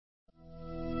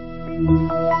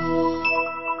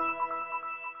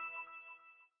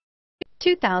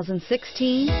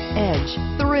2016 Edge.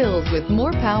 Thrills with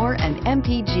more power and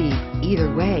MPG.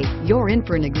 Either way, you're in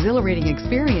for an exhilarating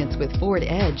experience with Ford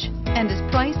Edge and is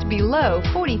priced below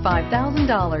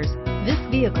 $45,000. This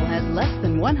vehicle has less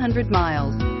than 100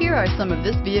 miles. Here are some of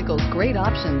this vehicle's great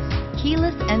options: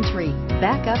 keyless entry,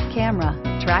 backup camera,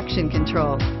 traction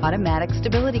control, automatic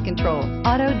stability control,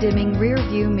 auto-dimming rear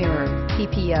view mirror,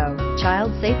 PPO, child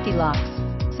safety locks,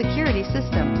 security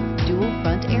system, dual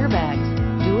front airbags,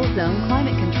 dual zone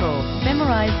climate control,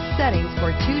 memorized settings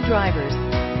for 2 drivers.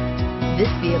 This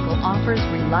vehicle offers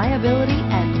reliability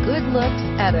and good looks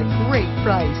at a great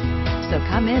price. So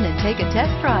come in and take a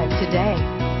test drive today.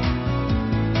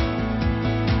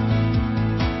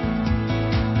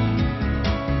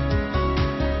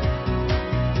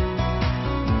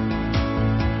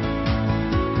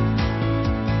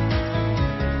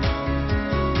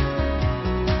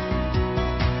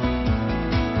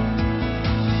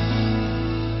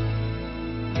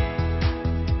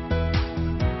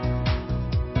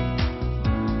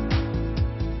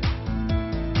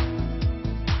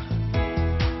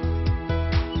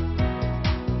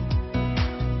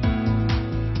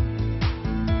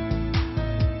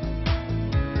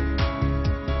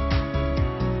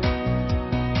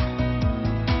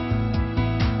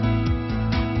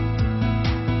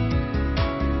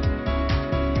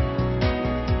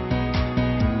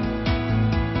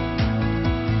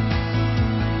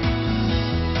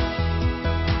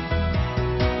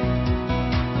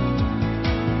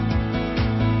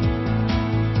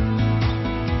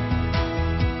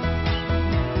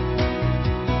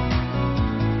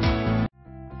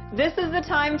 This is the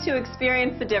time to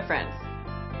experience the difference.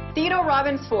 Theodore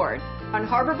Robins Ford on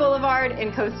Harbor Boulevard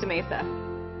in Costa Mesa.